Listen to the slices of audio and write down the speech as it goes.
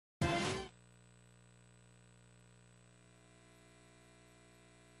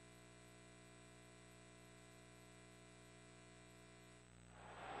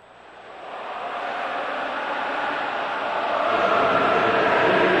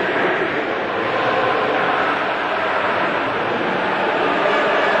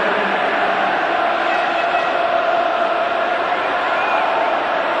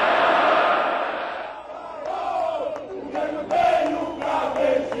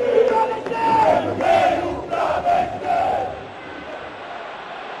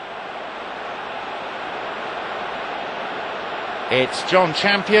It's John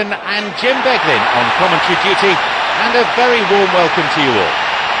Champion and Jim Beglin on commentary duty, and a very warm welcome to you all.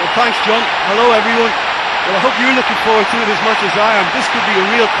 Well, thanks, John. Hello, everyone. Well, I hope you're looking forward to it as much as I am. This could be a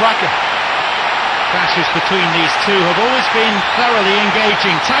real cracker. Clashes between these two have always been thoroughly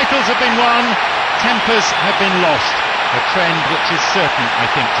engaging. Titles have been won, tempers have been lost. A trend which is certain,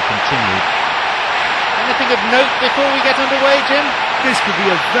 I think, to continue. Anything of note before we get underway, Jim? This could be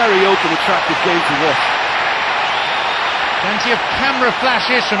a very open, attractive game to watch. Plenty of camera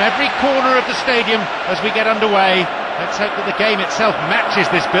flashes from every corner of the stadium as we get underway. Let's hope that the game itself matches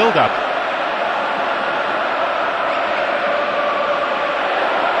this build-up.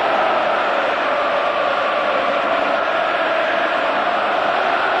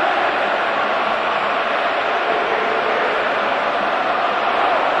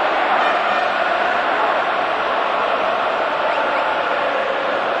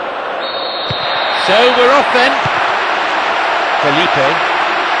 So we're off then. Felipe.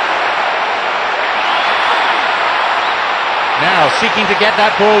 Now seeking to get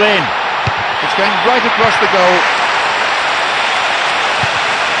that ball in. It's going right across the goal.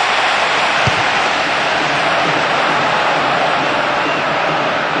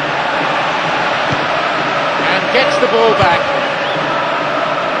 And gets the ball back.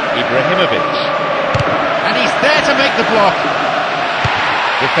 Ibrahimovic. And he's there to make the block.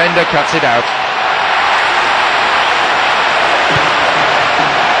 Defender cuts it out.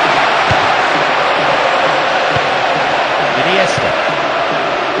 Resto.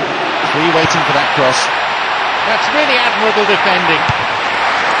 Three waiting for that cross. That's really admirable defending.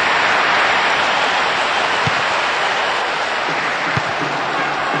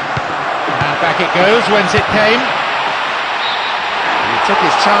 And back it goes, whence it came. He took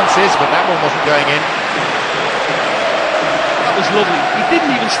his chances, but that one wasn't going in. That was lovely. He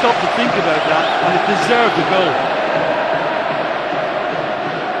didn't even stop to think about that, and it deserved a goal.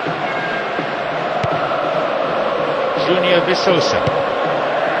 Junior Visosa.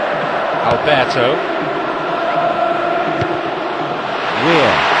 Alberto.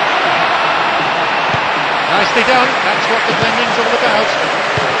 Weir. Nicely done. That's what defending's all about.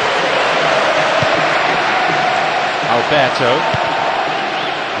 Alberto.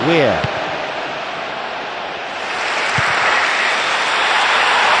 Weir.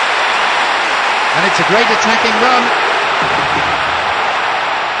 And it's a great attacking run.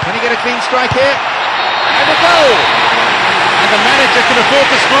 Can he get a clean strike here? And a goal! And the manager can afford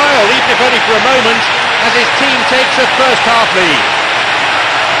to smile, even if only for a moment, as his team takes a first-half lead.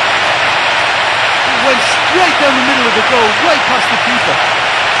 It went straight down the middle of the goal, right past the keeper.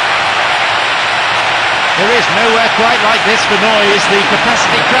 There is nowhere quite like this for noise. The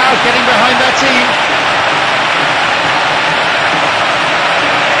capacity crowd getting behind their team.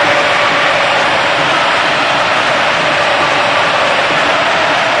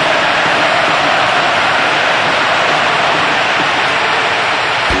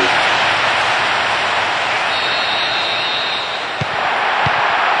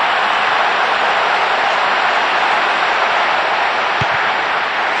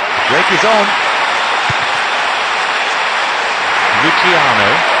 Break is on. Luciano.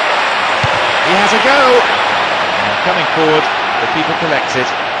 He has a go. And coming forward, the keeper collects it.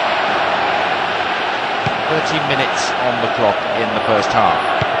 30 minutes on the clock in the first half.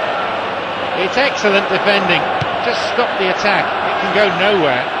 It's excellent defending. Just stop the attack. It can go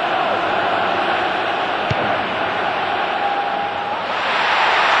nowhere.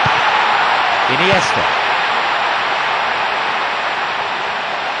 Iniesta.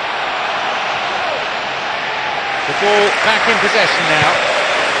 The ball back in possession now.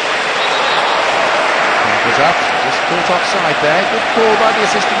 It was up, just caught offside there. Good call by the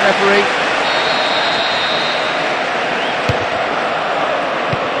assistant referee.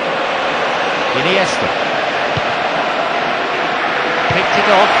 Iniesta. Picked it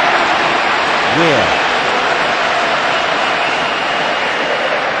off. Weir.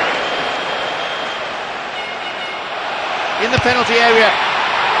 In the penalty area.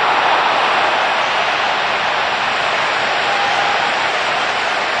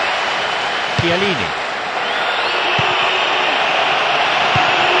 Chiellini.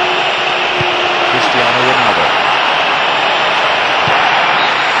 Cristiano Ronaldo.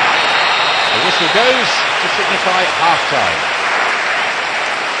 The whistle goes to signify half-time.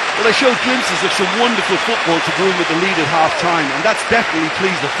 Well, they showed glimpses of some wonderful football to go in with the lead at half-time, and that's definitely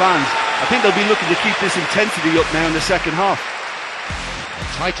pleased the fans. I think they'll be looking to keep this intensity up now in the second half.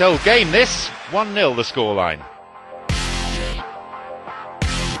 A tight old game this, 1-0 the scoreline.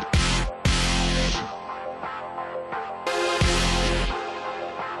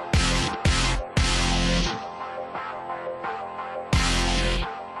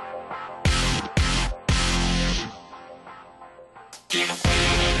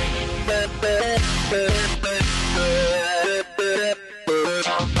 So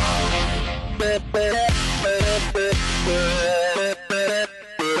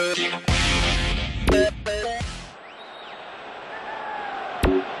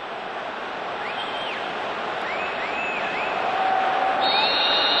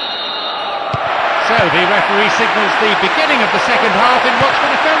the referee signals the beginning of the second half in what's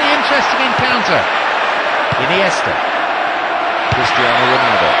been a fairly interesting encounter. Iniesta. Cristiano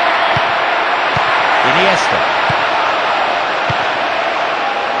Ronaldo. Iniesta.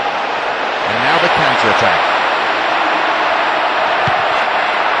 And now the counter-attack.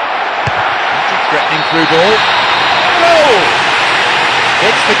 That's a threatening through ball. Goal!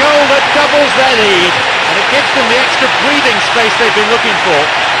 It's the goal that doubles their lead, and it gives them the extra breathing space they've been looking for.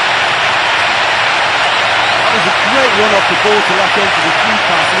 That was a great run off the ball to latch onto the free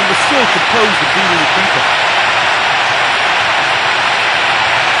pass, and he was so composed of beating the keeper.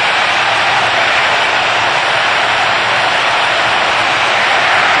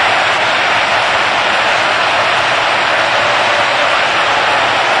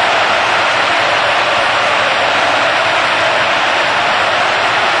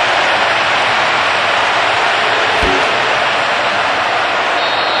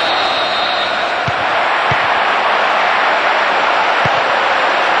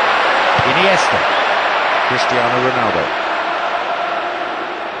 Iniesta. Cristiano Ronaldo.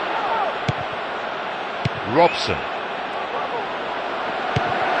 Robson.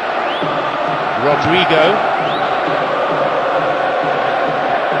 Rodrigo.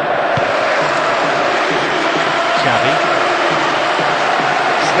 Xavi.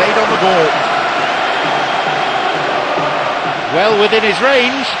 Stayed on the ball. Well within his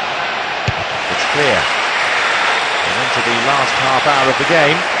range. It's clear. And into the last half hour of the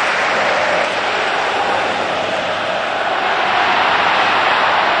game.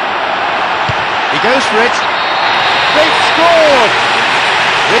 Goes for it. They've scored!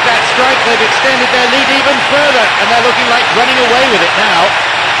 With that strike, they've extended their lead even further, and they're looking like running away with it now.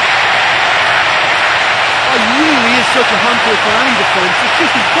 It really is such a handful for any defence. It's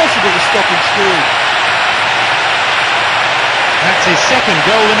just impossible to stop him scoring. That's his second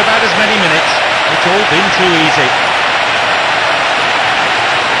goal in about as many minutes. It's all been too easy.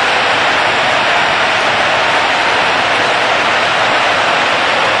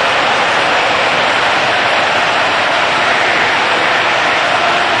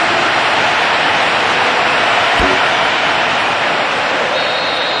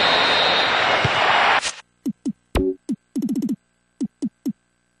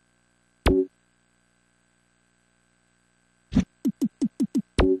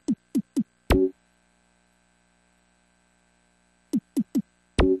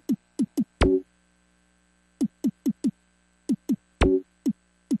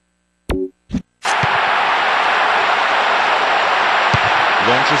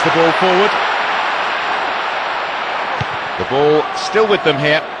 Launches the ball forward. The ball still with them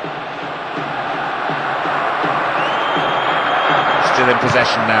here. Still in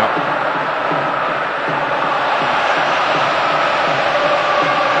possession now.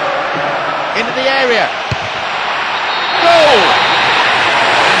 Into the area. Goal!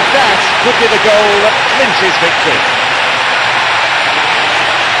 And that could be the goal that clinches victory.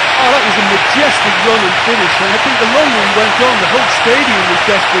 Oh, that was a majestic run and finish, and I think the longer he went on, the whole stadium was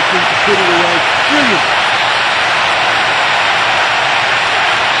desperate for him to put it away. Brilliant.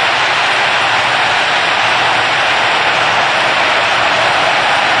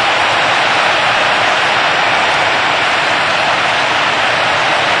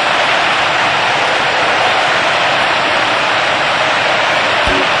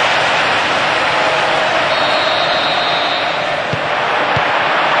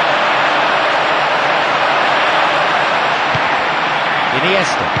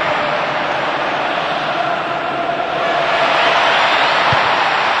 Iniesta.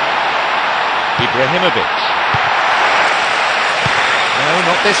 Ibrahimovic. No,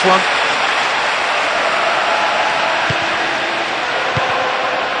 not this one.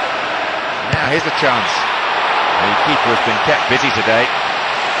 Now here's a chance. The keeper has been kept busy today.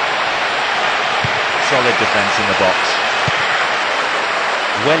 Solid defence in the box.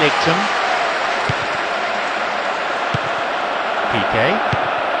 Wellington. Piqué.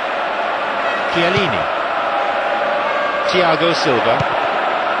 Chiellini. Thiago Silva.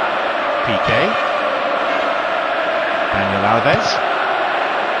 Piqué. Daniel Alves.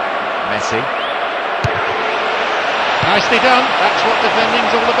 Messi. Nicely done. That's what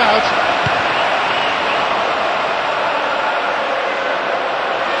defending's all about.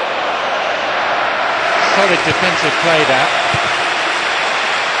 Solid defensive play there.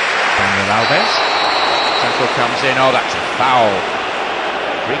 Alves. Tackle comes in. Oh, that's a foul.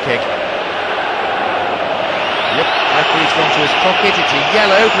 Free kick. Yep, referee's gone to his pocket. It's a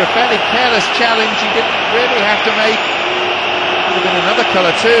yellow for a fairly careless challenge he didn't really have to make. Would have been another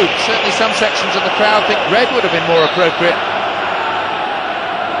colour too. Certainly some sections of the crowd think red would have been more appropriate.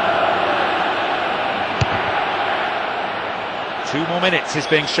 Two more minutes is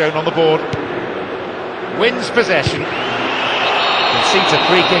being shown on the board. Wins possession. Concedes a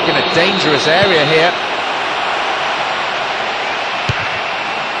free kick in a dangerous area here.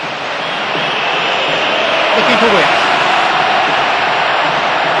 Looking for width.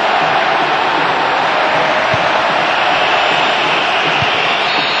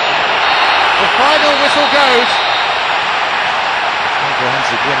 The final whistle goes.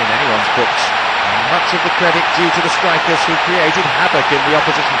 Comprehensive win in anyone's books. And much of the credit due to the strikers who created havoc in the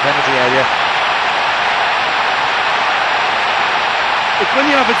opposition penalty area. But when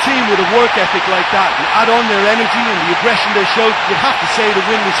you have a team with a work ethic like that, and add on their energy and the aggression they showed, you'd have to say the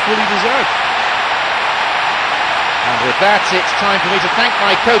win was fully deserved. And with that, it's time for me to thank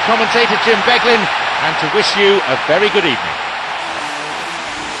my co-commentator Jim Beglin and to wish you a very good evening.